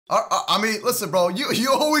I mean, listen, bro.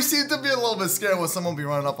 You always seem to be a little bit scared when someone be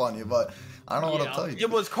running up on you, but I don't know what to tell you. It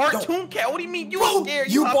was Cartoon Cat. What do you mean you were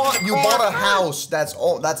scared? You bought a house that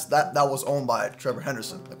was owned by Trevor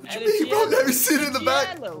Henderson. Like, what you mean, bro? Have you seen it in the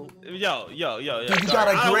back? Yo. Dude, you got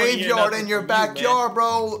a graveyard in your backyard,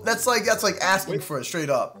 bro. That's like asking for it straight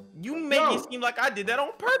up. You make it seem like I did that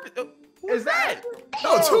on purpose. Who is that?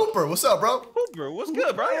 No, it's Hooper. What's up, bro? Hooper, what's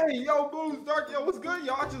good, bro? Hey, yo, Boo's Dark, yo, what's good?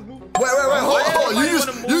 Y'all just moved. Wait, hold on.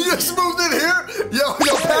 You just moved in here? Yo,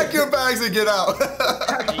 pack your bags and get out.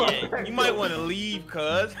 Yeah, you might want to leave,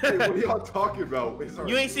 cuz. Hey, what are y'all talking about?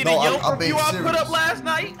 You ain't see the Yelp review I put up last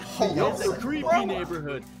night? It's a creepy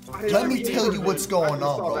neighborhood. Let me tell you what's going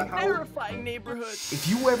on, bro. Terrifying neighborhood. If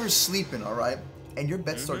you ever sleeping, all right, and your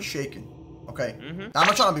bed starts shaking, okay? Now, I'm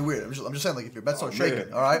not trying to be weird. I'm just saying, like, if your bed starts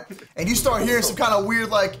shaking, all right, and you start hearing some kind of weird,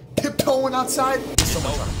 like, tiptoeing outside, it's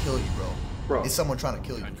someone trying to kill you, bro. It's someone trying to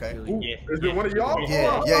kill you, okay? Is it one of y'all?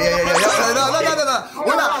 Yeah. No.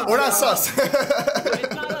 We're not sus.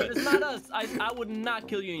 It's not us. I would not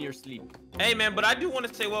kill you in your sleep. Hey, man, but I do want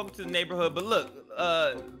to say welcome to the neighborhood. But look,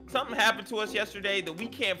 something happened to us yesterday that we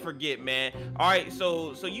can't forget, man. All right,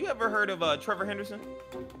 so you ever heard of Trevor Henderson?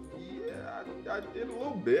 I did a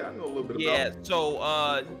little bit. I know a little bit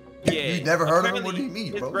about him. You never heard of him? What do you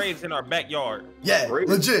mean, bro? His grave's in our backyard. Yeah,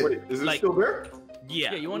 legit. Wait, is it still there?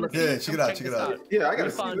 Yeah. You want to check it out. Yeah, I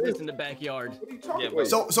gotta find this in the backyard. What are you talking about?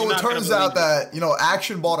 So it turns out that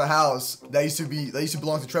Action bought a house that used to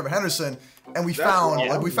belong to Trevor Henderson, and we found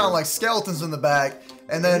like skeletons in the back,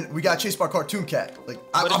 and then we got chased by Cartoon Cat. Like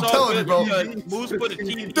I'm telling you, bro.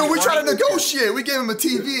 Dude, we tried to negotiate. We gave him a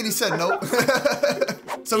TV, and he said no.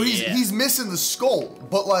 So he's missing the skull,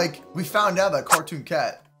 but like we found out that Cartoon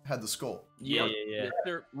Cat had the skull. Yeah.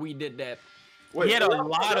 Sir, we did that. Wait, he had a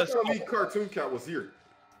lot of stuff. Cartoon Cat was here.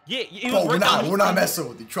 Yeah, bro, we're not messing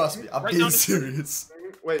with you. Trust me, I'm being serious.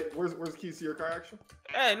 Wait, where's the keys to your car, Action?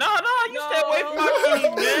 Hey, no, you stay away from my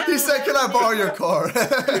keys, man. He said, "Can I borrow your car?"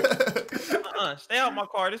 Stay out my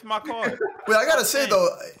car. This is my car. Wait, I gotta say though,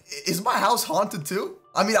 is my house haunted too?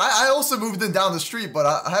 I mean, I also moved in down the street, but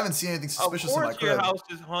I haven't seen anything suspicious in my crib. Your house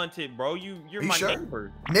is haunted, bro. You're my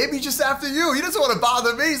neighbor. Maybe just after you. He doesn't want to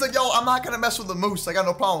bother me. He's like, yo, I'm not gonna mess with the moose. I got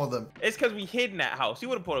no problem with him. It's because we hid in that house. He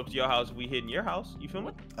would have pulled up to your house if we hid in your house. You feel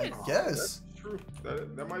me? I guess. That's true.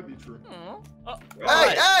 That might be true.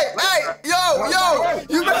 Hey, yo,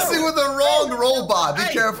 you messing with the wrong robot. Be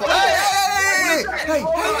careful. Hey,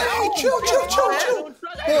 chill.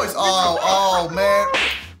 Boys, oh, man.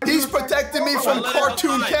 He's protecting me from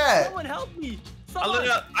Cartoon Cat. Someone help me.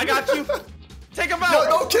 I got you. Take him out. No,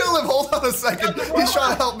 don't kill him. Hold on a second. He's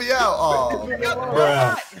trying to help me out. Oh,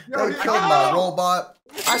 bro. They killed my robot.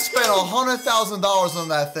 I spent $100,000 on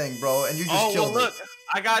that thing, bro, and you just killed look,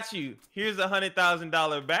 I got you. Here's a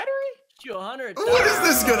 $100,000 battery. You 100. What is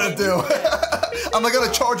this gonna do? Am I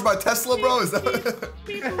gonna charge my Tesla, bro? Is that?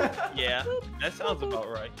 Yeah, that sounds about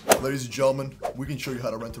right. Ladies and gentlemen, we can show you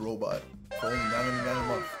how to rent a robot for only $9.99 a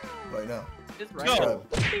month right now.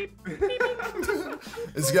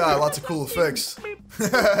 This guy, lots of cool effects.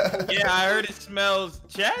 Yeah, I heard it smells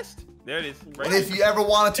chest. There it is. Right. And if you ever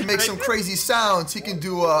wanted to make some crazy sounds, he can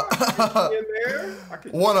do one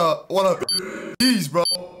of these, bro.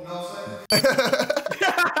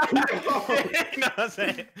 You know what I'm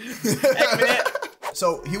saying? Hey, man.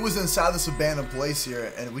 So he was inside this abandoned place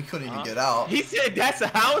here, and we couldn't even get out. He said that's a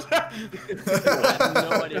house. I have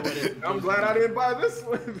no idea what it is. I'm glad I didn't buy this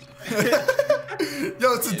one.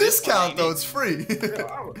 Yo, it's a discount though. It's free. Yeah,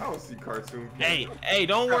 I don't see Cartoon Cat. Hey,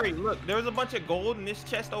 don't worry. Look, there was a bunch of gold in this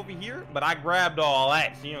chest over here, but I grabbed all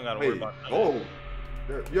that, so you don't gotta worry about that. Oh.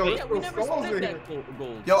 Yo, we never spent that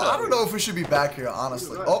gold. Yo, I don't know if we should be back here,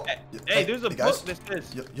 honestly. Oh, hey, there's a book that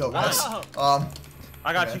says. Yo, guys.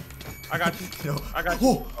 I got you. Yo, I got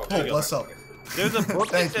you. What's up? There's a book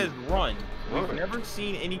that says run. We've never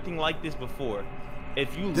seen anything like this before.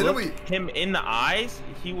 If you look him in the eyes,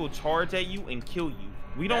 he will charge at you and kill you.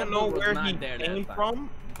 We don't know where he came from,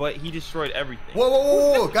 but he destroyed everything.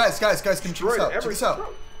 Whoa. Guys, can you check this out? Check this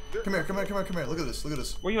out. Come here. Look at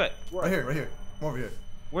this. Where you at? Right here. Come over here.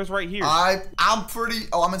 Where's right here? I'm pretty.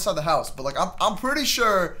 Oh, I'm inside the house, but like I'm pretty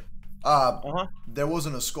sure. There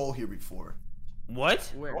wasn't a skull here before.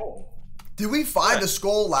 What? Where? Oh. Did we find a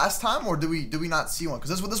skull last time, or did we not see one?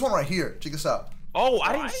 Because this one right here. Check this out. Oh,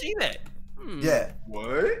 I didn't see that. Yeah.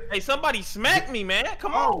 What? Hey, somebody smack me, man.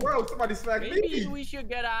 Come on. Bro, somebody smacked me. Maybe we should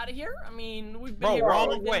get out of here. I mean, we've been Bro, here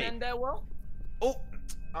wrong way. and that well. Oh.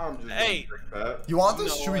 I'm just hey. You want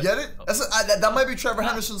this? Should we get it? That might be Trevor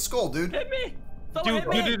Henderson's skull, dude. Hit me.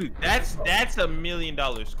 Dude, that's $1 million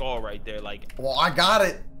skull right there. Like. Well, I got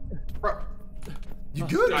it. Bro. You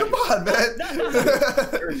good? Come on, man.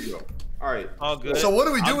 There you go. All right. All good. So what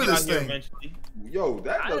do we do with this thing? Eventually. Yo,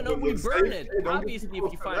 that I don't know. We burn it. Hey, Obviously,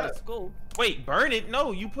 if you find a skull. Wait, burn it?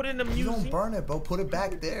 No, you put it in the museum. You don't burn it, bro. Put it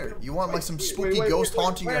back there. You want like some spooky ghost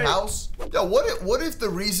haunting your house? Yo, what if the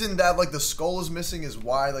reason that like the skull is missing is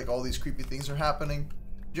why like all these creepy things are happening?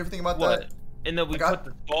 Did you ever think about that? And then we put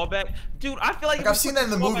the skull back? Dude, I feel like I've seen that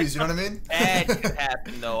in the movies, you know what I mean? Bad could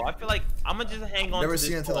happen though. I feel like I'm gonna just hang on. Never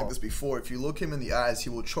seen anything like this before. If you look him in the eyes, he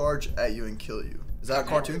will charge at you and kill you. Is that a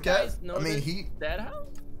cartoon cat? I mean, that house?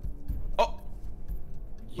 Oh.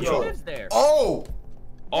 He lives there. Oh.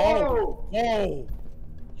 Oh. Oh.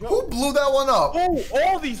 Who blew that one up? Oh,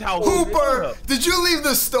 all these houses. Hooper, did you leave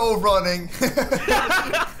the stove running?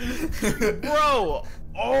 Bro.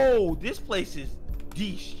 Oh, this place is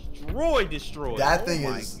destroyed. That thing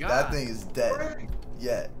is dead.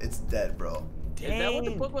 Yeah, it's dead, bro. Dang. Is that what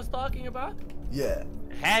the book was talking about? Yeah.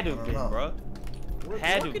 Had to have been, bro.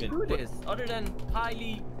 Had to have been. What could do this other than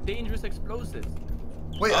highly dangerous explosives?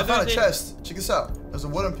 Wait, I found a chest. Check this out. There's a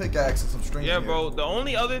wooden pickaxe and some string. Yeah, bro. The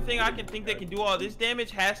only other thing I can think that can do all this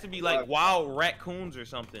damage has to be like wild raccoons or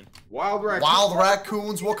something. Wild raccoons? Wild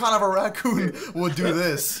raccoons? What kind of a raccoon would do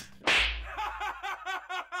this?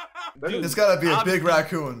 Dude, it's gotta be a big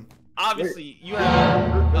raccoon. Obviously, you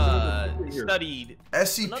have studied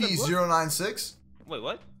SCP-096. Wait,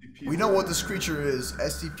 what? We know what this creature is.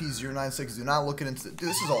 SCP-096. Do not look into it. Dude,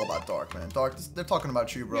 this is all about Dark, man. Dark, they're talking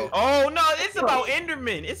about you, bro. Oh, no, it's about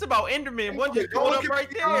Enderman. It's about Enderman. One just going up right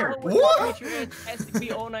there. What?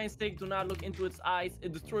 SCP-096. Do not look into its eyes.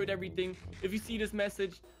 It destroyed everything. If you see this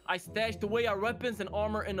message, I stashed away our weapons and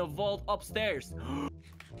armor in a vault upstairs.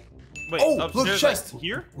 Wait, oh, look, chest. Like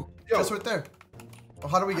here? Chest right there. Oh,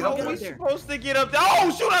 how do we get up there? How are we supposed to get up there? Oh,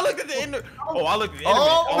 shoot, I looked at the Ender. Oh, I looked at the Enderman.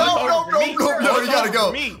 Oh, no. Yo, we gotta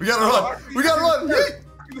go. We gotta run. We gotta run.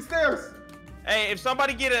 The stairs. Hey, if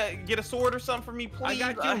somebody get a sword or something for me, please.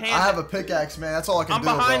 I have a pickaxe, man. That's all I can do.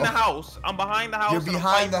 I'm behind the house. I'm behind the house. You're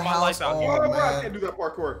behind the house. Oh, man. I can't do that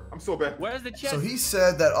parkour. I'm so bad. Where's the chest? So he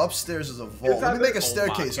said that upstairs is a vault. Let me make a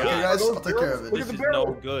staircase, okay, guys? I'll take care of it. This is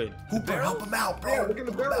no good. Hooper, help him out, bro. Yeah, look at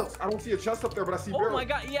the barrels. I don't see a chest up there, but I see barrels. Oh my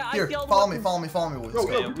god, yeah. Here, follow me, boys.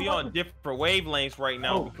 Man, we on different wavelengths right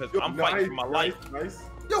now because I'm fighting for my life. Nice.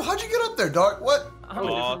 Yo, how'd you get up there, Dark? What? I'm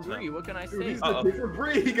a different breed. What can I say? Dude, he's a different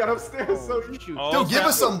breed. He got upstairs. Dude, give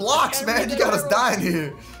us some blocks, man. You got us dying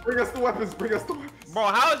here. Bring us the weapons. Bro,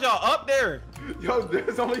 how is y'all up there? Yo,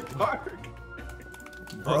 there's only Dark.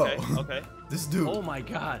 Bro. Okay. This dude. Oh my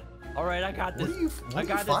god. All right, I got this. What are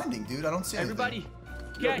you finding, dude? I don't see anything. Everybody,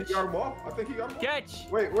 catch. He got them all. I think he got them all. Catch.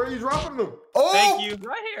 Wait, where are you dropping them? Oh! Thank you.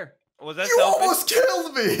 Right here. Was that you selfish? Almost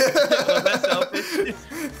killed me. Was that selfish?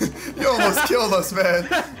 You almost killed us, man.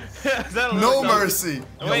 No mercy.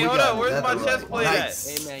 Wait, hold up. Where's my chest plate at?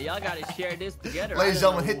 Hey, man, y'all gotta share this together. Ladies and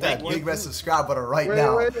gentlemen, hit that big red subscribe button right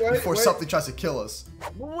now before something tries to kill us.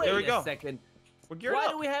 Wait a second. Why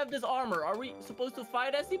do we have this armor? Are we supposed to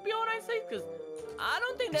fight SCP-096? Because I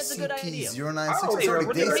don't think that's a good idea. SCP-096 is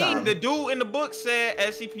already daytime. The dude in the book said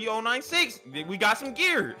SCP-096. We got some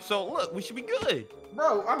gear. So look, we should be good.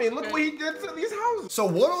 Bro, I mean, look what he did to these houses. So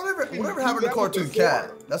whatever happened to Cartoon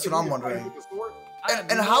Cat? That's what I'm wondering.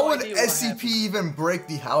 And how would SCP even break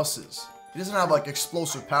the houses? He doesn't have like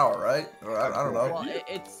explosive power, right? Or I don't know. Well,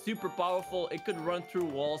 it's super powerful. It could run through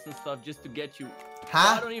walls and stuff just to get you.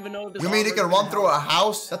 Huh? I don't even know if this. You mean it can run through a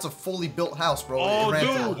house? That's a fully built house, bro. Oh, it ran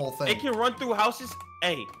dude, through the whole thing. It can run through houses.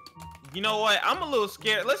 Hey, you know what? I'm a little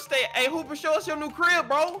scared. Let's stay. Hey, Hooper, show us your new crib,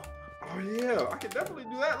 bro. Oh yeah, I can definitely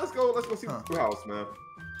do that. Let's go see the new house, man.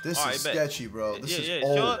 This is sketchy, bro. This is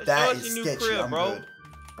old. That is sketchy. Crib, bro. Good.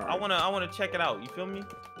 I wanna check it out. You feel me?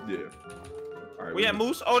 Yeah. All right, we at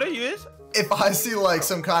Moose. Oh, there you is. If I see like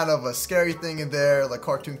some kind of a scary thing in there, like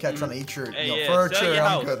Cartoon Cat trying to eat your furniture,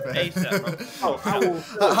 I'm good, man.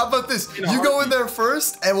 How about this? You go in there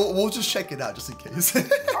first, and we'll just check it out just in case.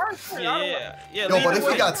 Yeah. Yo, but if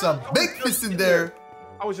you got some big fish in there,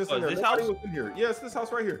 I was just in there. This house? Was in here. Yeah, it's this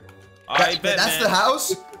house right here. That's the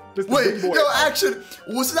house. Wait, yo, action!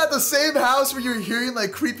 Wasn't that the same house where you were hearing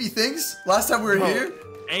like creepy things last time we were here?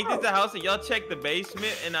 Ain't this the house that y'all checked the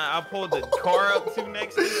basement and I pulled the car up to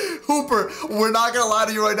next to it? Hooper, we're not gonna lie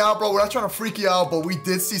to you right now, bro. We're not trying to freak you out, but we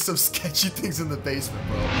did see some sketchy things in the basement,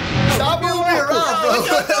 bro. Stop moving around, bro.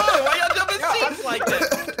 Why y'all jumping seats like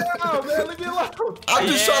that? Oh, man, leave me alone. I'm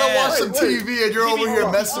just trying to watch some TV and you're over here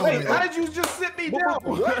messing with me. How did you just sit me down?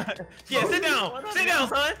 Yeah, sit down. Sit down,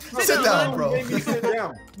 son. Sit down, bro. Sit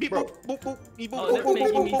down. Beep, boop, boop, boop, beep, boop, Oh,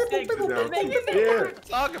 boop, that's making me sick. Yeah.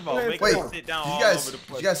 Talk about making Wait, me sit down all did over the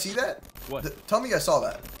place. you guys see that? What? Tell me you guys saw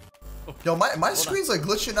that. Yo, my screen's like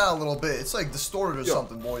glitching out a little bit. It's like distorted or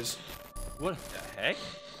something, boys. What the heck?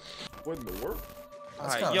 What in the world?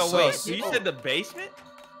 Alright, yo, wait. So you said the basement?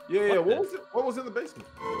 Yeah. What was in the basement?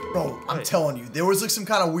 Bro, I'm telling you, there was like some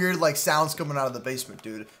kind of weird like sounds coming out of the basement,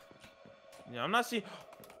 dude. Yeah, I'm not seeing.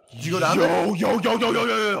 Did you go down there? Yo!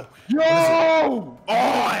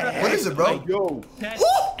 What is it, bro? Yo,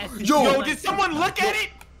 did someone look at it?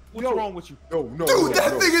 What's wrong with you? No. Dude,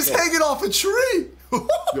 that thing is hanging off a tree.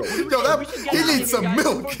 He needs some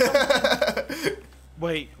milk.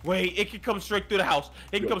 Wait, it could come straight through the house.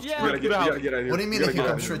 It can come straight through the house. What do you mean it can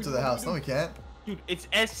come straight to the house? No, we can't. Dude, it's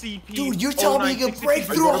SCP. Dude, you telling me you can break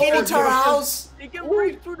through a whole entire house? It can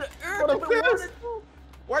break through the earth.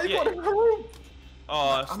 Why are you going to her room?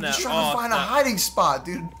 Oh, snap. I'm just trying to find a hiding spot,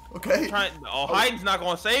 dude. Okay? Hiding's not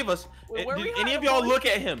going to save us. Did any of y'all look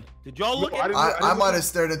at him? Did y'all look at him? I might have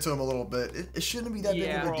stared into him a little bit. It shouldn't be that big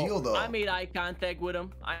of a deal, though. I made eye contact with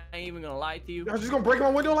him. I ain't even gonna lie to you. Y'all just gonna break my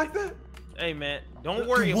window like that? Hey, man, don't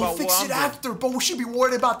worry about what I'm doing. We'll fix it after, but we should be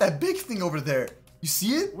worried about that big thing over there. You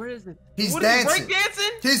see it? Where is it? He's dancing. Break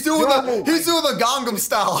dancing? He's doing the Gangnam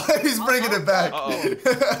style. He's bringing it back.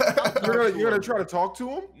 You're gonna try to talk to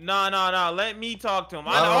him? No. Let me talk to him.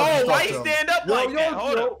 Why you stand up like that?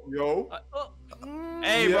 Hold up.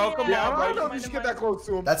 Hey, bro, come on, bro. I don't know if you should get that close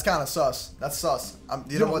to him. That's kind of sus. That's sus.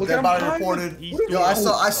 You know what? Dead body reported. Yo, I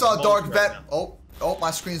saw a dark vent. Oh,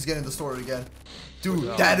 my screen's getting distorted again.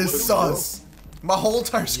 Dude, that is sus. My whole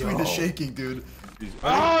entire screen is shaking, dude.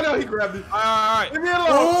 Oh no, he grabbed it. Alright. Leave me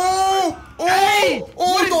alone.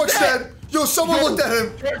 Dog said. Yo, someone looked at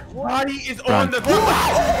him. Their body is on the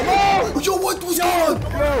ground. Yo, what was going on?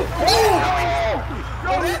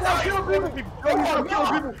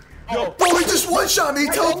 Bro, he just one-shot me. He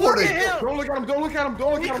teleported. Don't look at him.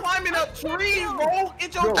 He's climbing up trees, bro.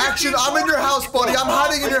 Action, I'm in your house, buddy. I'm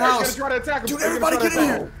hiding in your house. Dude, everybody get in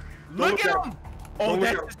here. Look at him. Oh,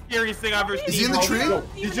 that's the scariest thing I've ever seen. Is he in the tree?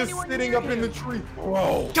 He's just sitting up in the tree.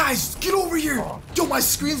 Bro. Guys, get over here. Yo, my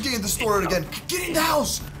screen's getting distorted again. Get in the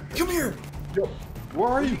house. Come here. Yo, where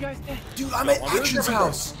are you? Dude, I'm at Action's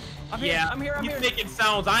house. I'm here. He's making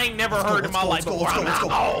sounds I ain't never heard in my life before. Let's go.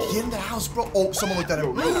 Get in the house, bro. Oh, someone looked at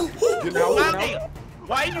him.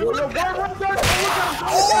 Why are you looking at him?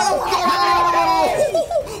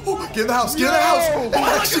 Get in the house.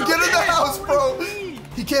 Action, get in the house, bro.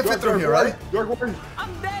 He can't fit through here, right?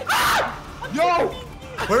 I'm dead. Yo!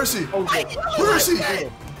 Where is he? Where is he?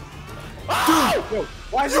 Dude!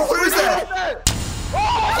 Why is Yo, where is that?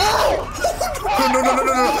 Oh!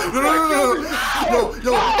 No.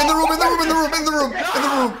 Yo, in the room.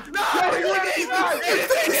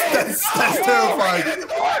 That's terrifying.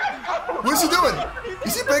 What is he doing?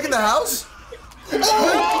 Is he breaking the house?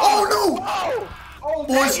 Oh no! Oh,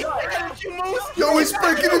 boys. Yo, he's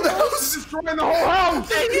breaking in the house. He's destroying the whole house.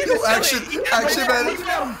 Yo, action, man. You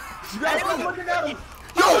guys are looking at him.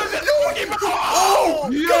 Go.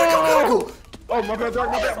 Oh, my bad. He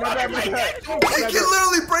can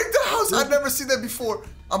literally break the house. I've never seen that before.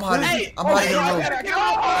 I'm hiding in the room. Get him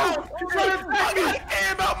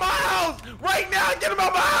out my house right now. Get him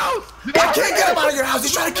out my house. I can't get him out of your house.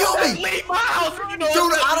 He's trying to kill me. Leave my house.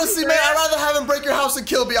 Dude, honestly, man, I'd rather have him break your house than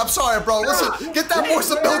kill me. I'm sorry, bro. Listen, get that boy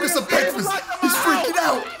some milk and some breakfast. He's freaking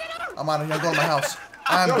out. I'm out of here. I'm going to my house.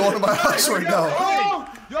 I'm going to my house right now.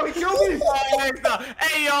 Yo, he killed me!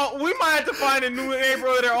 Hey, y'all, we might have to find a new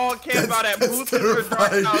neighborhood. They're all camped out at Blue House.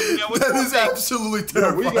 That is absolutely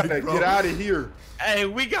terrifying. We gotta get out of here. Hey,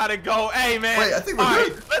 we gotta go. Hey, man. Wait, I think we're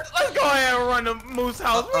good. Let's go ahead and run the Moose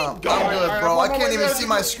House. I'm good, bro. I can't even see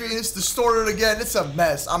my screen. It's distorted again. It's a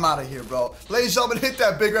mess. I'm out of here, bro. Ladies and gentlemen, hit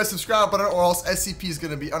that big red subscribe button or else SCP is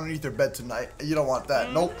gonna be underneath their bed tonight. You don't want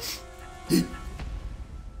that. Nope.